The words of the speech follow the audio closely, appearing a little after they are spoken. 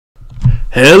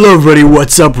Hello everybody,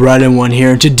 what's up? Radin1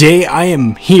 here, and today I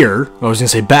am here, I was gonna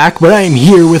say back, but I am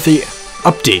here with the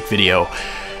update video.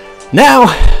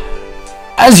 Now,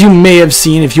 as you may have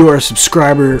seen if you are a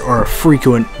subscriber or a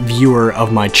frequent viewer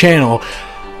of my channel,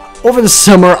 over the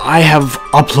summer I have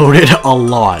uploaded a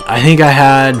lot. I think I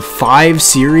had 5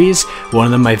 series, one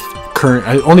of them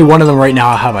only one of them right now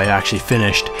I actually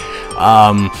finished.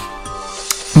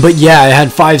 But yeah, I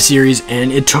had 5 series, and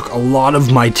it took a lot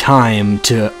of my time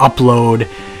to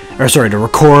to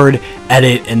record,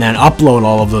 edit, and then upload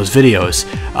all of those videos.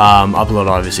 Upload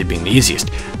obviously being the easiest.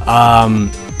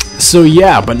 So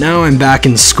yeah, but now I'm back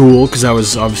in school, because I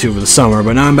was obviously over the summer,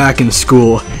 but now I'm back in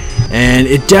school, and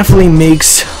it definitely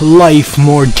makes life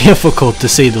more difficult, to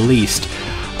say the least.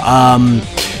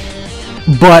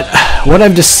 But what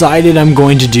I've decided I'm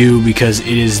going to do, because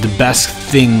it is the best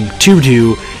thing to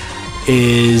do,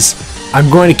 is I'm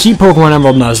going to keep Pokemon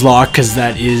Emerald Nuzlocke, because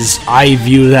I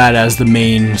view that as the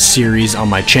main series on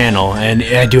my channel, and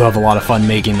I do have a lot of fun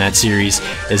making that series,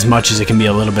 as much as it can be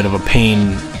a little bit of a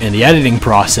pain in the editing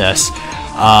process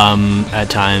at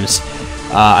times.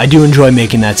 I do enjoy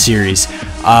making that series.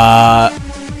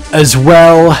 As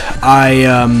well, I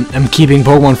am keeping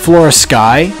Pokemon Flora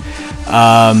Sky.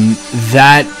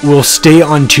 That will stay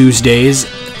on Tuesdays,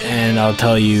 and I'll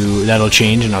tell you that'll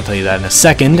change, and I'll tell you that in a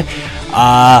second.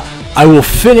 I will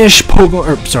finish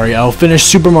I'll finish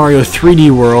Super Mario 3D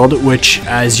World, which,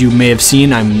 as you may have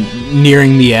seen, I'm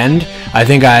nearing the end. I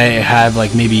think I have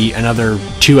like maybe another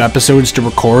 2 episodes to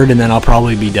record, and then I'll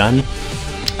probably be done,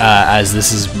 as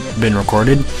this has been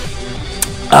recorded.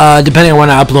 Depending on when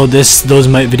I upload this, those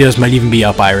videos might even be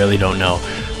up. I really don't know.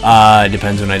 It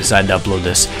depends when I decide to upload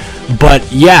this.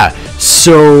 But yeah,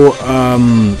 so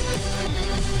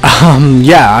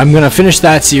yeah, I'm gonna finish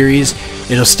that series.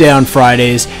 It'll stay on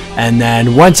Fridays, and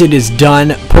then once it is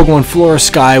done, Pokemon Flora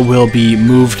Sky will be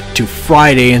moved to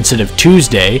Friday instead of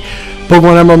Tuesday.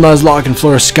 Pokemon Emerald Nuzlocke and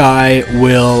Flora Sky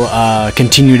will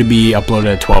continue to be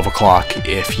uploaded at 12 o'clock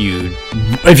if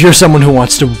you're someone who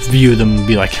wants to view them,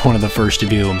 be like one of the first to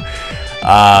view them.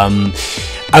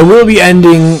 I will be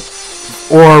ending,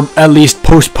 or at least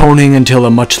postponing until a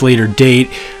much later date,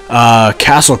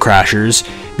 Castle Crashers,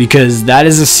 because that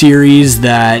is a series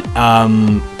that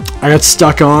I got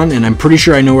stuck on, and I'm pretty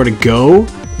sure I know where to go,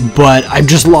 but I've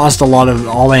just lost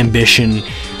all ambition,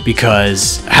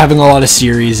 because having a lot of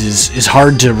series is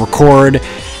hard to record,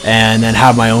 and then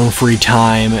have my own free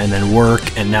time, and then work,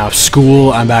 and now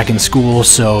school. I'm back in school,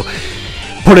 so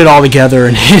put it all together,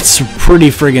 and it's pretty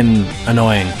friggin'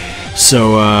 annoying.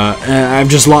 So I've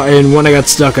just and when I got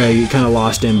stuck, I kind of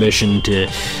lost ambition to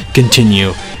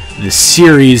continue the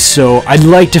series, so I'd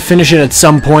like to finish it at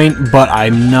some point, but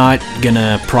I'm not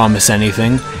gonna promise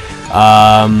anything.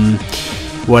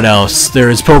 What else?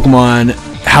 There's Pokemon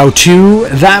How To.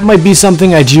 That might be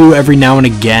something I do every now and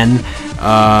again,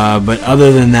 but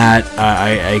other than that,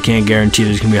 I can't guarantee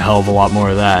there's gonna be a hell of a lot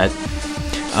more of that.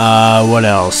 What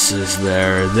else is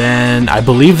there? Then I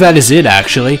believe that is it,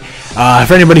 actually.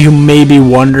 For anybody who may be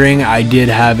wondering, I did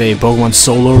have a Pokemon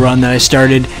solo run that I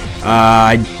started.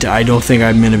 I don't think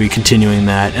I'm going to be continuing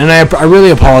that, and I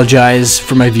really apologize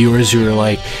for my viewers who are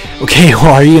like, okay,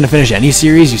 well, are you going to finish any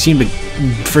series? You seem to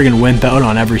friggin' wimp out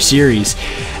on every series,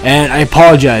 and I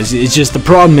apologize. It's just the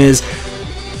problem is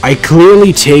I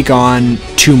clearly take on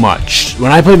too much.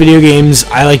 When I play video games,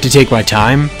 I like to take my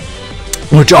time,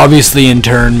 which obviously in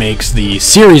turn makes the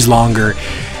series longer,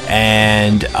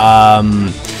 and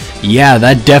yeah,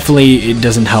 that definitely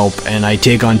doesn't help, and I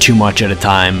take on too much at a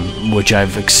time, which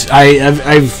I've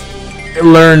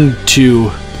learned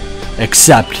to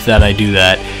accept that I do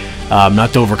that.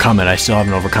 Not to overcome it. I still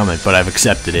haven't overcome it, but I've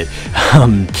accepted it.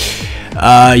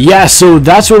 Yeah, so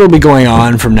that's what will be going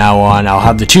on from now on. I'll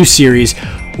have the 2 series.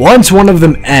 Once one of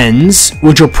them ends,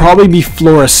 which will probably be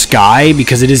Flora Sky,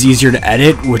 because it is easier to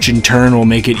edit, which in turn will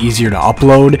make it easier to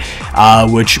upload,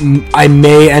 which I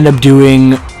may end up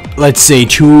doing, let's say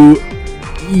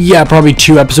probably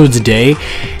 2 episodes a day.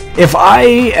 If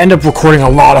I end up recording a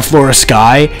lot of Flora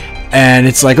Sky, and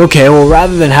it's like, okay, well,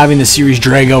 rather than having the series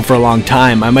drag out for a long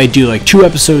time, I might do like 2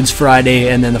 episodes Friday,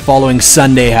 and then the following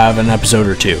Sunday have an episode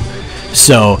or 2.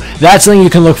 So that's something you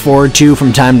can look forward to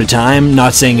from time to time.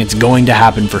 Not saying it's going to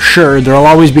happen for sure. There will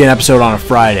always be an episode on a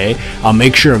Friday. I'll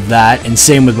make sure of that, and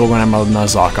same with Pokemon Emerald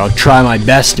Nuzlocke. I'll try my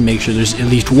best to make sure there's at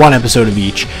least 1 episode of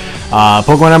each.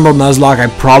 Pokemon Emerald Nuzlocke I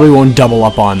probably won't double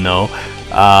up on, though.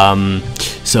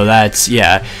 So that's,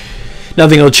 yeah,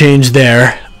 nothing will change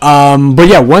there. But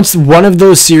yeah, once one of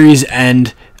those series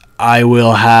end, I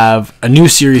will have a new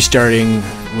series starting,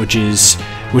 which is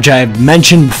which I have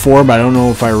mentioned before, but I don't know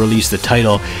if I released the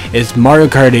title. It's Mario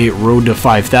Kart 8 Road to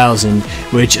 5,000,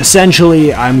 which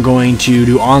essentially I'm going to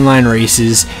do online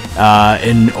races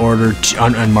in order to,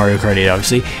 on Mario Kart 8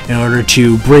 obviously, in order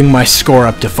to bring my score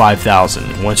up to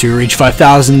 5,000. Once we reach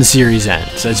 5,000, the series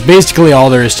ends. So it's basically all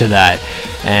there is to that.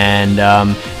 And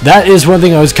that is one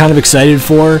thing I was kind of excited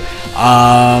for,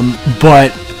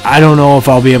 but I don't know if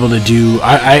I'll be able to do,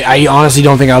 I honestly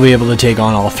don't think I'll be able to take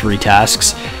on all 3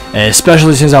 tasks,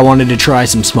 especially since I wanted to try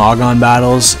some Smogon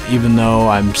battles, even though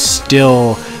I'm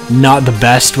still not the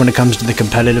best when it comes to the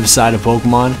competitive side of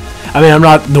Pokemon. I mean, I'm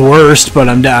not the worst, but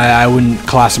I wouldn't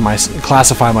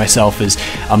classify myself as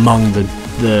among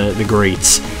the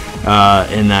greats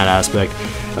in that aspect.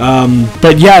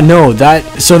 But yeah, no,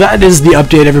 so that is the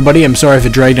update, everybody. I'm sorry if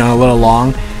it dragged on a little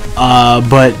long,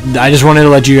 but I just wanted to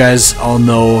let you guys all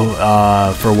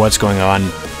know for what's going on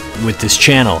with this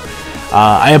channel.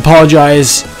 I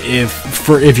apologize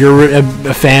if you're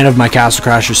a fan of my Castle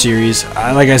Crasher series.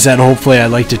 Like I said, hopefully I'd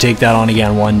like to take that on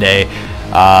again one day,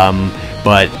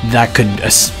 but that could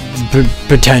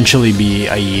potentially be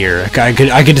a year. I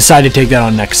could decide to take that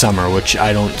on next summer, which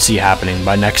I don't see happening.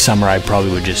 By next summer, I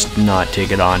probably would just not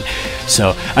take it on.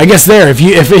 So I guess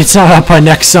if it's not up by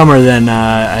next summer, then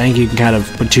I think you can kind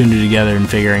of put 2 and 2 together and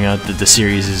figuring out that the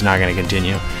series is not going to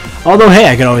continue. Although,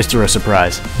 hey, I could always throw a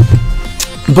surprise.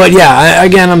 But yeah,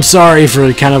 again, I'm sorry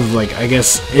for kind of like, I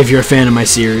guess if you're a fan of my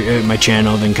series, my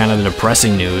channel, then kind of the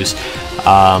depressing news.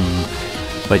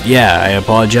 But yeah, I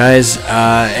apologize,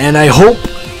 and I hope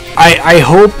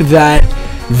that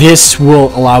this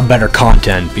will allow better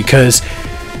content, because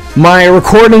my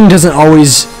recording doesn't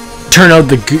always turn out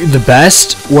the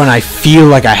best when I feel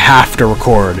like I have to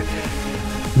record.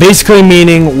 Basically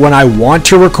meaning when I want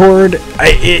to record,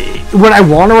 I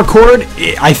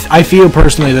feel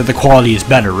personally that the quality is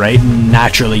better, right?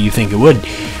 Naturally you think it would.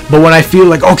 But when I feel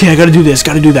like, okay, I gotta do this,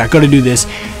 gotta do that, gotta do this,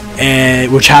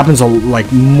 which happens like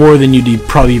more than you'd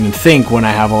probably even think when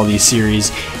I have all these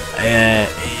series,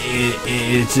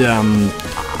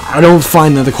 I don't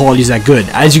find that the quality is that good,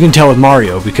 as you can tell with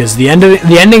Mario, because the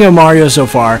ending of Mario so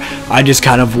far, I just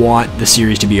kind of want the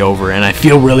series to be over, and I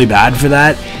feel really bad for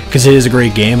that, because it is a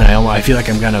great game, and I feel like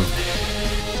I'm kind of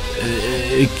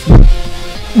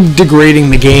degrading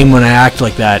the game when I act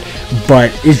like that.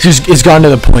 But it's gotten to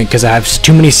the point, because I have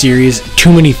too many series,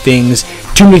 too many things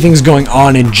going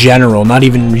on in general, not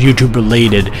even YouTube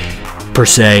related per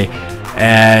se,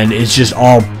 and it's just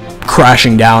all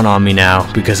crashing down on me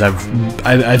now, because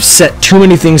I've set too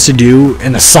many things to do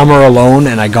in the summer alone,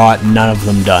 and I got none of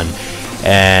them done,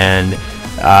 and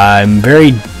I'm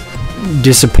very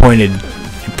disappointed,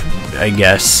 I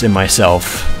guess, in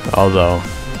myself. Although,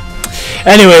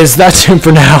 anyways, that's it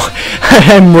for now.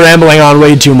 I'm rambling on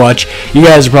way too much. You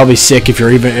guys are probably sick if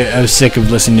you're even sick of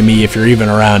listening to me, if you're even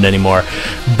around anymore.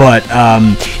 But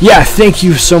yeah, thank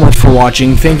you so much for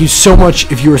watching. Thank you so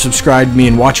much if you were subscribed to me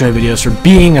and watching my videos, for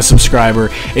being a subscriber.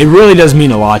 It really does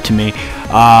mean a lot to me.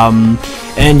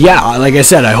 And yeah, like I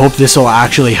said, I hope this will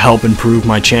actually help improve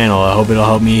my channel. I hope it'll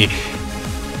help me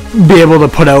be able to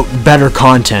put out better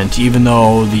content, even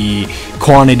though the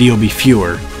quantity will be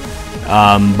fewer.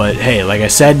 But hey, like I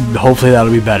said, hopefully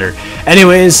that'll be better.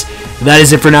 Anyways, that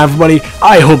is it for now, everybody.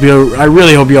 I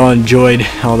really hope you all enjoyed,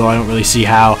 although I don't really see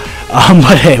how.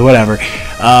 But hey, whatever.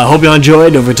 Hope you all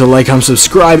enjoyed. Don't forget to like, comment,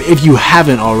 subscribe if you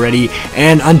haven't already.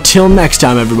 And until next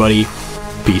time, everybody,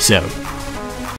 peace out.